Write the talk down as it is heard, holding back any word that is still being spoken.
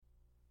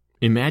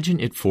Imagine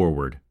It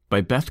Forward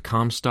by Beth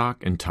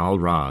Comstock and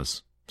Tahl.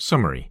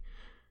 Summary.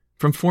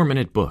 From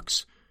 4-Minute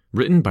Books,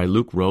 written by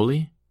Luke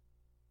Rowley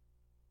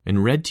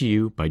and read to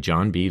you by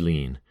John B.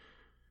 Lean.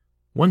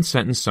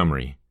 One-sentence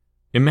summary.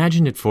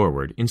 Imagine It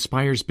Forward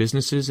inspires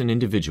businesses and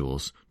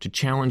individuals to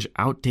challenge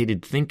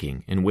outdated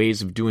thinking and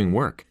ways of doing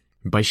work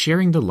by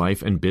sharing the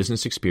life and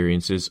business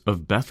experiences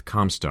of Beth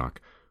Comstock,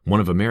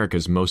 one of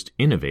America's most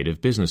innovative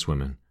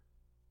businesswomen.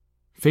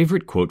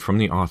 Favorite quote from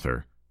the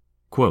author,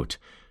 quote,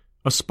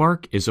 "A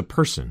spark is a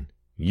person,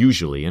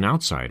 usually an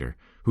outsider,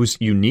 whose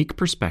unique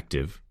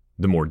perspective,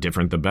 the more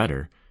different the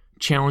better,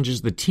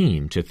 challenges the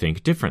team to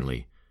think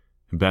differently."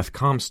 Beth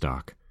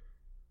Comstock.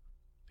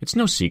 It's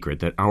no secret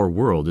that our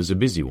world is a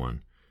busy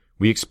one.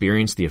 We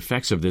experience the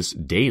effects of this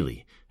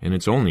daily, and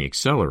it's only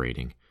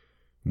accelerating.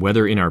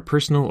 Whether in our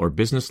personal or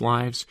business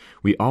lives,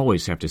 we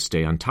always have to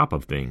stay on top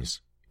of things,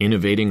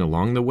 innovating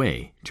along the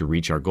way to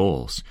reach our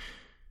goals.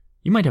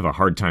 You might have a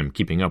hard time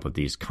keeping up with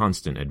these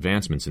constant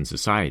advancements in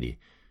society,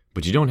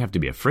 but you don't have to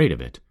be afraid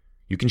of it.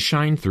 You can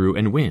shine through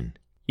and win,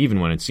 even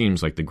when it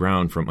seems like the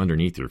ground from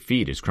underneath your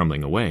feet is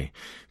crumbling away,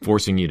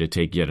 forcing you to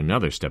take yet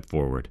another step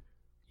forward,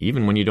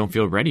 even when you don't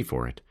feel ready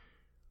for it.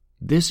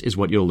 This is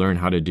what you'll learn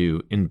how to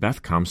do in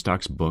Beth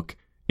Comstock's book,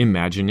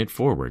 Imagine It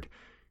Forward: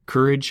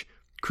 Courage,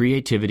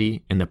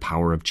 Creativity, and the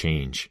Power of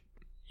Change.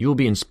 You will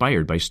be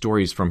inspired by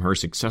stories from her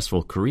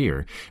successful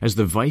career as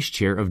the vice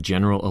chair of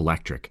General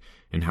Electric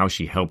and how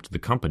she helped the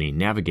company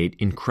navigate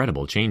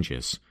incredible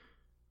changes.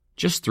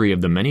 Just 3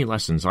 of the many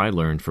lessons I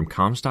learned from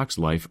Comstock's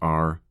life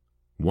are: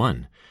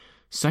 1.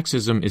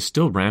 Sexism is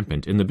still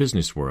rampant in the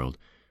business world,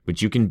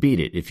 but you can beat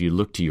it if you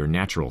look to your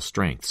natural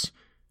strengths.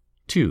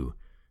 2.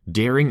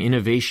 Daring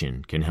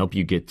innovation can help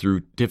you get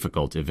through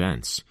difficult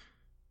events.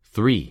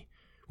 3.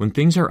 When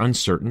things are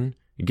uncertain,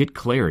 get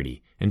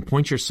clarity and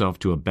point yourself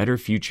to a better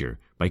future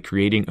by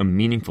creating a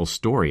meaningful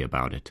story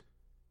about it.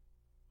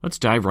 Let's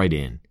dive right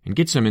in and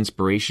get some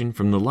inspiration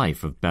from the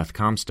life of Beth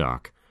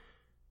Comstock.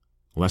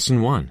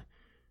 Lesson 1.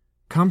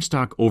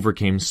 Comstock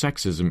overcame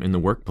sexism in the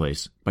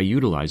workplace by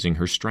utilizing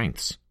her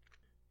strengths.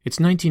 It's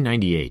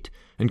 1998,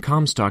 and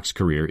Comstock's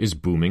career is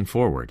booming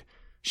forward.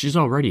 She's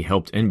already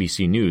helped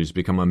NBC News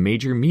become a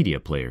major media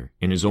player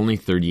and is only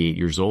 38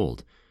 years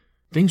old.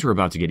 Things were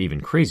about to get even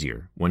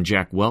crazier when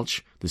Jack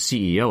Welch, the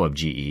CEO of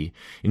GE,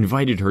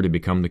 invited her to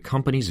become the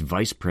company's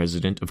vice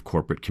president of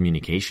corporate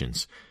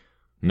communications.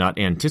 Not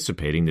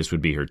anticipating this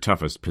would be her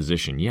toughest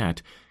position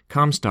yet,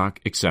 Comstock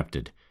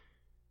accepted.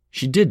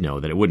 She did know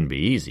that it wouldn't be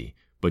easy,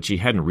 but she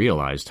hadn't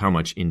realized how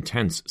much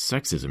intense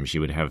sexism she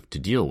would have to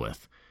deal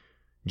with.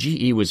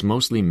 GE was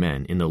mostly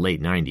men in the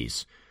late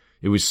 90s.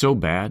 It was so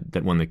bad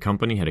that when the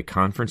company had a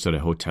conference at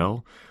a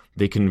hotel,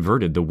 they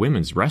converted the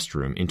women's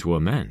restroom into a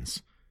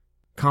men's.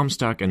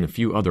 Comstock and a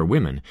few other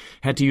women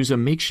had to use a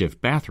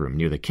makeshift bathroom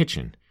near the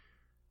kitchen.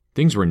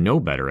 Things were no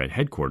better at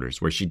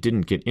headquarters, where she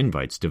didn't get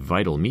invites to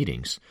vital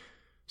meetings.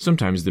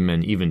 Sometimes the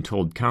men even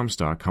told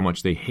Comstock how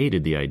much they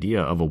hated the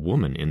idea of a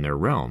woman in their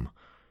realm.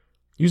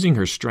 Using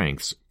her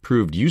strengths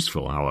proved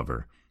useful,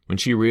 however, when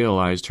she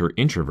realized her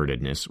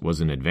introvertedness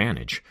was an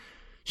advantage.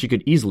 She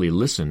could easily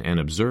listen and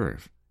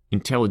observe,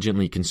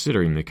 intelligently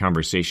considering the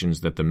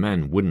conversations that the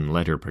men wouldn't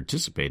let her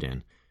participate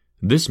in.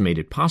 This made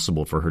it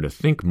possible for her to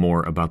think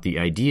more about the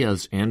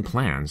ideas and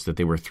plans that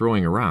they were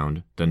throwing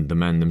around than the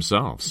men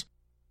themselves.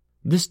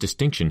 This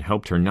distinction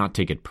helped her not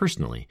take it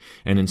personally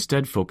and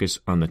instead focus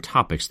on the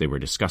topics they were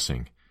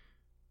discussing.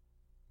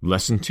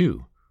 Lesson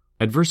 2.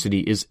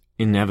 Adversity is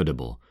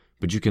inevitable,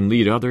 but you can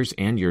lead others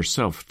and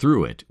yourself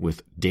through it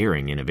with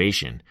daring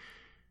innovation.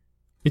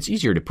 It's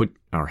easier to put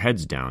our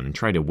heads down and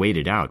try to wait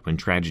it out when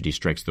tragedy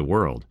strikes the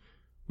world.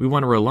 We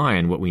want to rely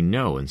on what we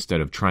know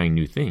instead of trying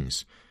new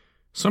things.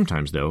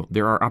 Sometimes, though,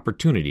 there are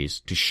opportunities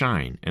to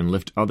shine and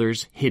lift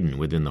others hidden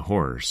within the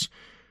horrors.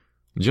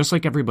 Just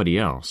like everybody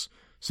else,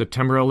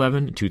 September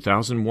 11,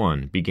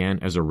 2001 began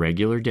as a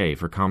regular day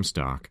for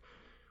Comstock.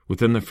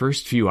 Within the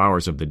first few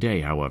hours of the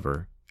day,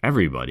 however,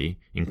 everybody,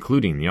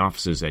 including the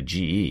offices at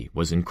GE,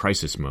 was in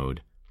crisis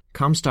mode.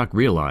 Comstock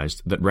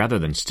realized that rather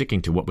than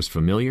sticking to what was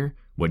familiar,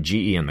 what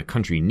GE and the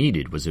country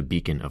needed was a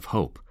beacon of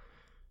hope.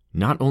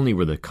 Not only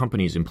were the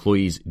company's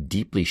employees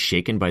deeply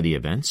shaken by the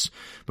events,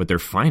 but their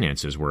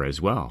finances were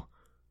as well.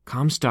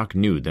 Comstock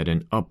knew that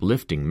an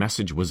uplifting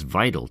message was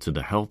vital to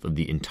the health of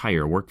the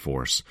entire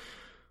workforce.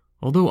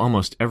 Although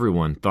almost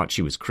everyone thought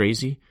she was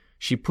crazy,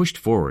 she pushed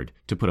forward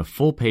to put a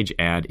full-page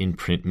ad in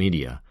print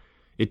media.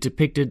 It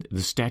depicted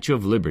the Statue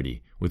of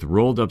Liberty with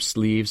rolled-up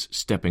sleeves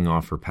stepping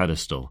off her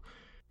pedestal.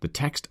 The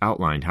text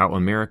outlined how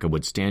America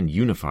would stand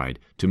unified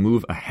to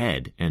move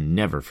ahead and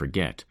never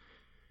forget.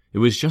 It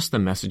was just the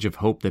message of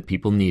hope that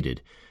people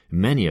needed,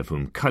 many of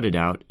whom cut it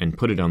out and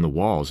put it on the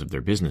walls of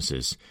their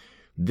businesses.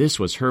 This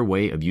was her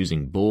way of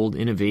using bold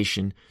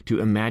innovation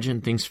to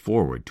imagine things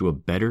forward to a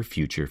better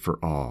future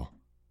for all.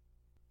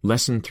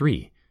 Lesson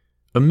 3.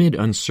 Amid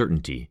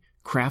uncertainty,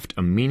 craft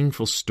a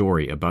meaningful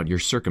story about your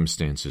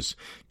circumstances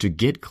to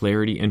get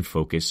clarity and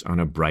focus on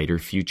a brighter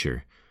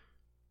future.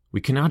 We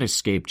cannot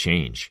escape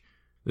change.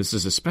 This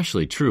is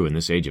especially true in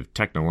this age of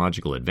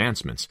technological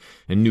advancements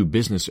and new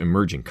business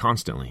emerging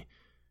constantly.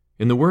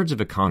 In the words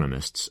of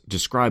economists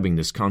describing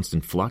this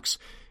constant flux,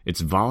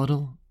 it's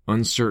volatile,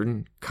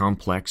 uncertain,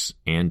 complex,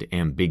 and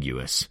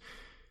ambiguous.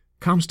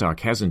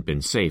 Comstock hasn't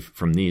been safe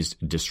from these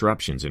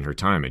disruptions in her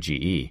time at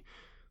GE.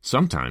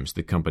 Sometimes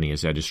the company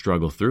has had to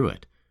struggle through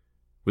it.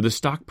 With a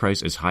stock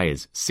price as high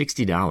as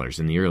 $60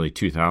 in the early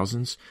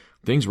 2000s,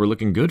 things were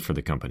looking good for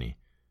the company.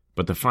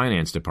 But the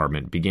finance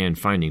department began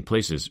finding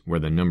places where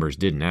the numbers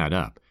didn't add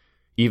up.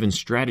 Even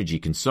strategy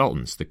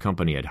consultants the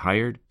company had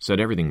hired said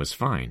everything was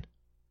fine.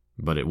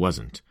 But it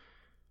wasn't.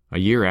 A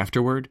year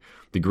afterward,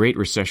 the Great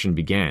Recession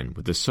began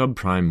with the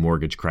subprime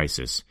mortgage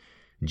crisis.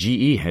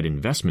 GE had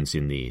investments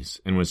in these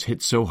and was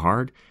hit so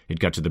hard it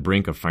got to the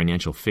brink of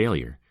financial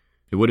failure.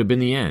 It would have been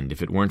the end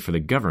if it weren't for the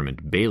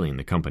government bailing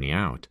the company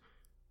out.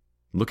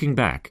 Looking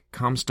back,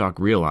 Comstock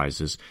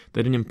realizes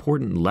that an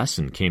important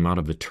lesson came out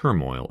of the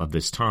turmoil of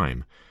this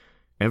time.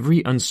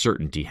 Every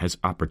uncertainty has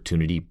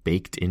opportunity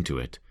baked into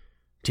it.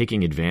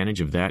 Taking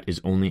advantage of that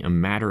is only a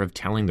matter of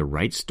telling the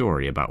right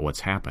story about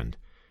what's happened.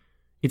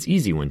 It's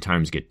easy when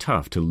times get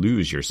tough to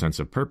lose your sense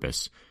of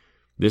purpose.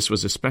 This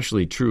was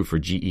especially true for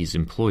GE's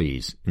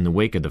employees in the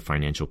wake of the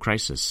financial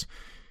crisis.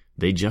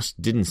 They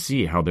just didn't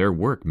see how their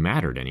work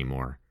mattered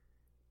anymore.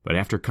 But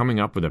after coming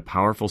up with a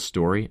powerful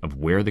story of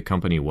where the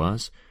company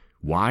was,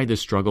 why the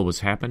struggle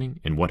was happening,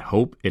 and what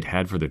hope it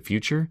had for the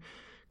future,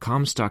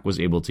 Comstock was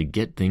able to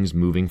get things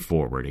moving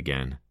forward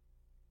again.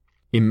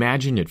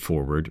 Imagine It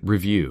Forward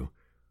Review.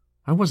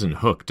 I wasn't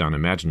hooked on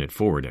Imagine It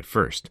Forward at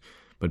first,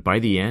 but by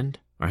the end,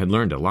 I had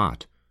learned a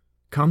lot.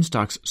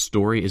 Comstock's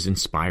story is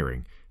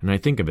inspiring, and I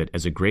think of it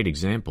as a great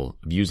example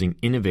of using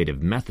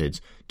innovative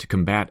methods to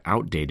combat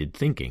outdated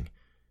thinking.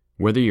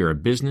 Whether you're a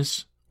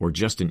business or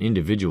just an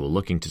individual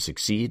looking to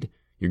succeed,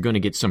 you're going to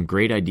get some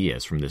great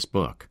ideas from this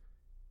book.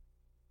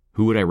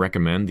 Who would I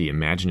recommend the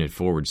Imagine It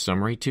Forward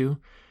summary to?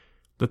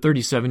 The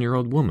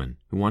 37-year-old woman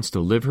who wants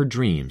to live her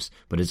dreams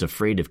but is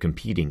afraid of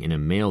competing in a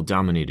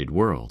male-dominated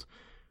world.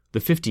 The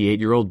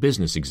 58-year-old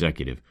business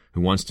executive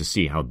who wants to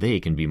see how they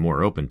can be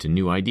more open to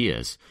new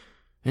ideas.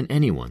 And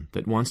anyone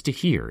that wants to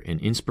hear an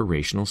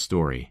inspirational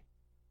story.